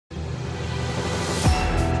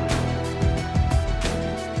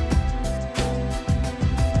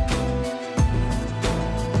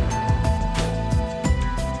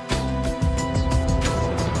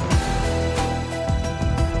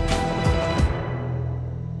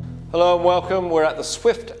Hello and welcome. We're at the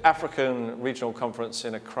SWIFT African Regional Conference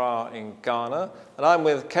in Accra in Ghana. And I'm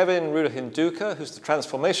with Kevin Rudahinduka, who's the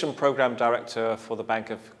Transformation Program Director for the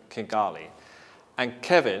Bank of Kigali. And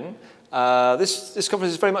Kevin, this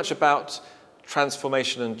conference is very much about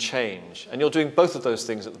transformation and change. And you're doing both of those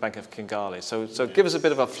things at the Bank of Kigali. So give us a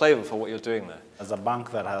bit of a flavor for what you're doing there. As a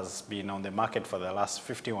bank that has been on the market for the last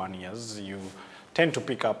 51 years, you tend to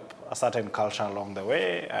pick up a certain culture along the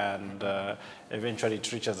way, and eventually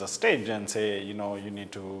it reaches a stage and say, you know, you need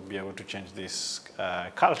to be able to change this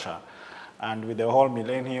culture. And with the whole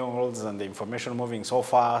millennials and the information moving so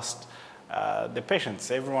fast, the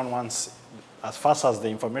patience, everyone wants, as fast as the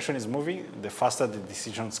information is moving, the faster the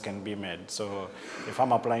decisions can be made. So if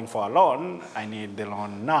I'm applying for a loan, I need the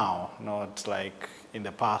loan now, not like in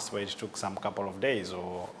the past where it took some couple of days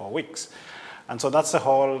or weeks. And so that's the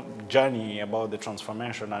whole journey about the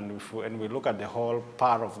transformation. And when we look at the whole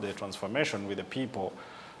part of the transformation with the people,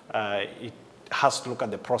 it has to look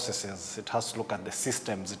at the processes, it has to look at the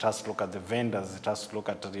systems, it has to look at the vendors, it has to look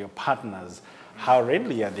at your partners. How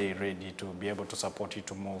readily are they ready to be able to support you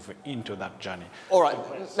to move into that journey? All right.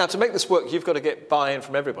 Now, to make this work, you've got to get buy-in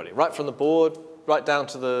from everybody, right from the board, right down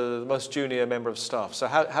to the most junior member of staff. So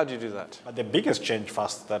how do you do that? But the biggest change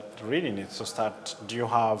first that really needs to start, do you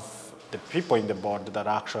have the people in the board that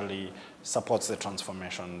actually supports the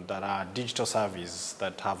transformation, that are digital savvies,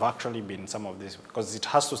 that have actually been some of this, because it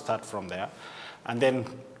has to start from there, and then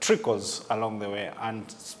trickles along the way.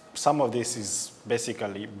 And some of this is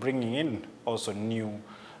basically bringing in also new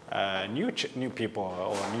people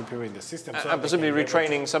or new people in the system. And presumably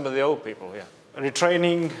retraining some of the old people, yeah.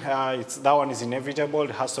 Retraining, that one is inevitable,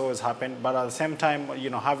 it has to always happen, but at the same time, you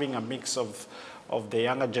know, having a mix of the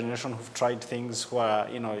younger generation who've tried things, who are,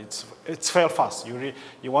 you know, it's fail fast.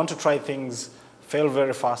 You want to try things, fail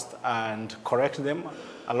very fast, and correct them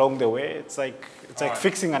along the way. It's like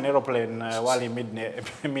fixing an aeroplane while in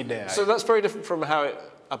mid-air. So that's very different from how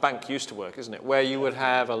a bank used to work, isn't it? Where you would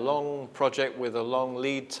have a long project with a long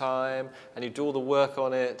lead time, and you do all the work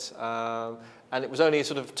on it, and it was only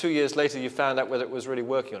sort of 2 years later you found out whether it was really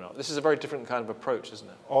working or not. This is a very different kind of approach, isn't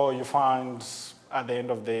it? Or you find at the end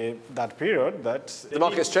of that period that the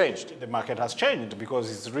market's changed. The market has changed because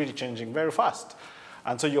it's really changing very fast.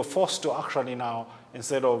 And so you're forced to actually now,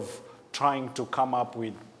 instead of trying to come up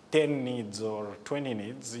with 10 needs or 20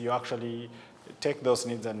 needs, you actually take those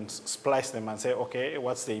needs and splice them and say, okay,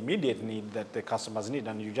 what's the immediate need that the customers need?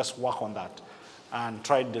 And you just work on that and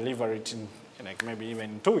try to deliver it in like maybe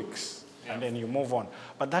even 2 weeks. Yeah. And then you move on.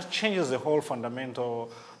 But that changes the whole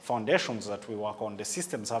fundamental foundations that we work on. The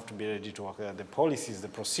systems have to be ready to work there. The policies, the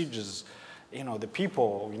procedures, you know, the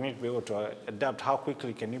people, we need to be able to adapt. How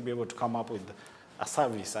quickly can you be able to come up with a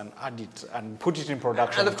service and add it and put it in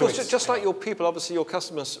production? And of course, just like your people, obviously your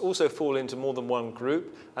customers also fall into more than one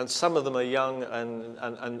group, and some of them are young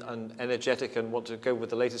and energetic and want to go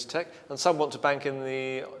with the latest tech, and some want to bank in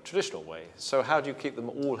the traditional way. So how do you keep them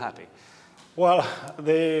all happy? Well,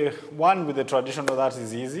 the one with the traditional, that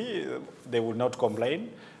is easy. They will not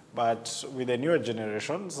complain. But with the newer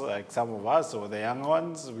generations, like some of us or the young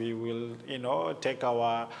ones, we will, you know, take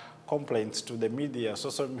our complaints to the media,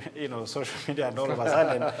 social media, and all of a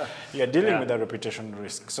sudden you're dealing with a reputation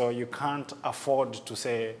risk. So you can't afford to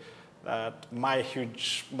say that my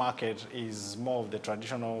huge market is more of the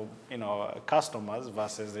traditional, you know, customers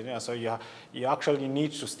versus the, you know, so you actually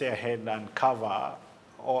need to stay ahead and cover,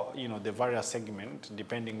 or, you know, the various segment,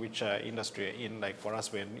 depending which industry you're in. Like for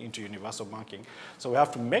us, we're into universal banking. So we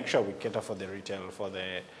have to make sure we cater for the retail, for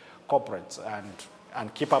the corporates,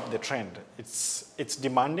 and keep up the trend. It's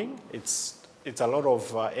demanding. It's a lot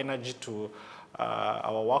of energy to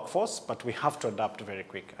our workforce, but we have to adapt very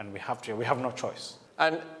quick, and we have no choice.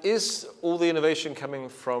 And is all the innovation coming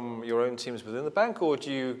from your own teams within the bank, or do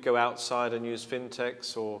you go outside and use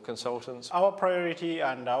fintechs or consultants? Our priority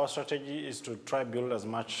and our strategy is to try build as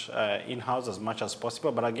much in-house as much as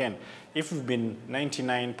possible. But again, if you've been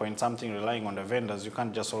 99 point something relying on the vendors, you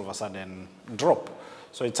can't just all of a sudden drop.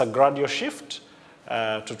 So it's a gradual shift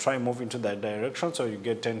to try and move into that direction. So you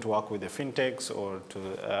tend to work with the fintechs or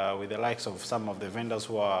with the likes of some of the vendors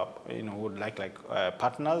who are, you know, who would like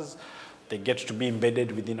partners. They get to be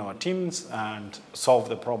embedded within our teams and solve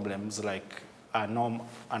the problems like a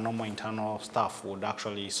normal internal staff would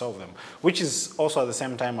actually solve them, which is also at the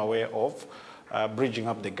same time a way of bridging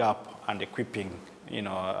up the gap and equipping, you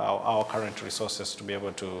know, our current resources to be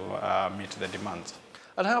able to meet the demands.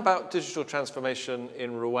 And how about digital transformation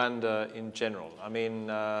in Rwanda in general? I mean,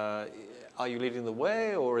 are you leading the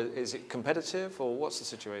way, or is it competitive, or what's the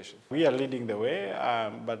situation? We are leading the way,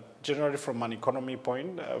 but generally from an economy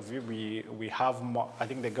point of view, we have more, I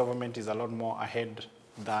think the government is a lot more ahead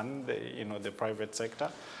than the private sector.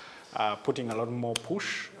 Putting a lot more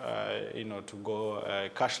push, to go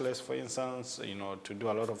cashless, for instance, to do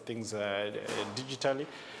a lot of things digitally.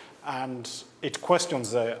 And it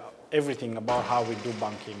questions everything about how we do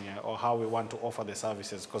banking or how we want to offer the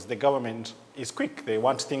services, because the government is quick. They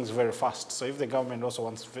want things very fast. So if the government also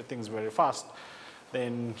wants things very fast,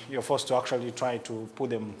 then you're forced to actually try to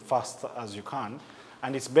put them fast as you can.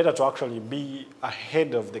 And it's better to actually be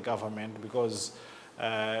ahead of the government, because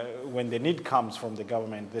when the need comes from the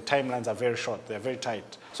government, the timelines are very short, they're very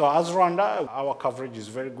tight. So as Rwanda, our coverage is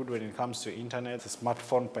very good when it comes to internet. The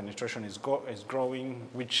smartphone penetration is growing,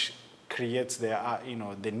 which creates the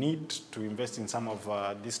need to invest in some of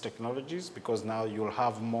these technologies, because now you'll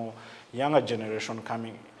have more younger generation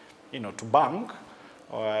coming to bank,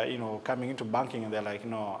 or coming into banking, and they're like,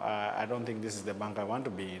 no, I don't think this is the bank I want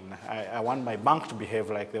to be in. I want my bank to behave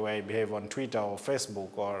like the way I behave on Twitter or Facebook,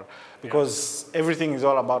 or because everything is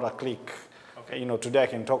all about a click. Okay. Today I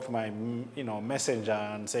can talk to my messenger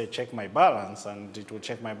and say, check my balance, and it will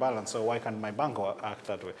check my balance. So why can't my bank act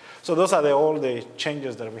that way? So those are all the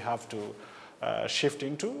changes that we have to shift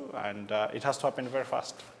into, and it has to happen very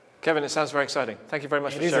fast. Kevin, it sounds very exciting. Thank you very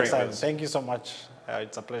much for sharing it is exciting. with us. Thank you so much.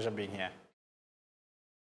 It's a pleasure being here.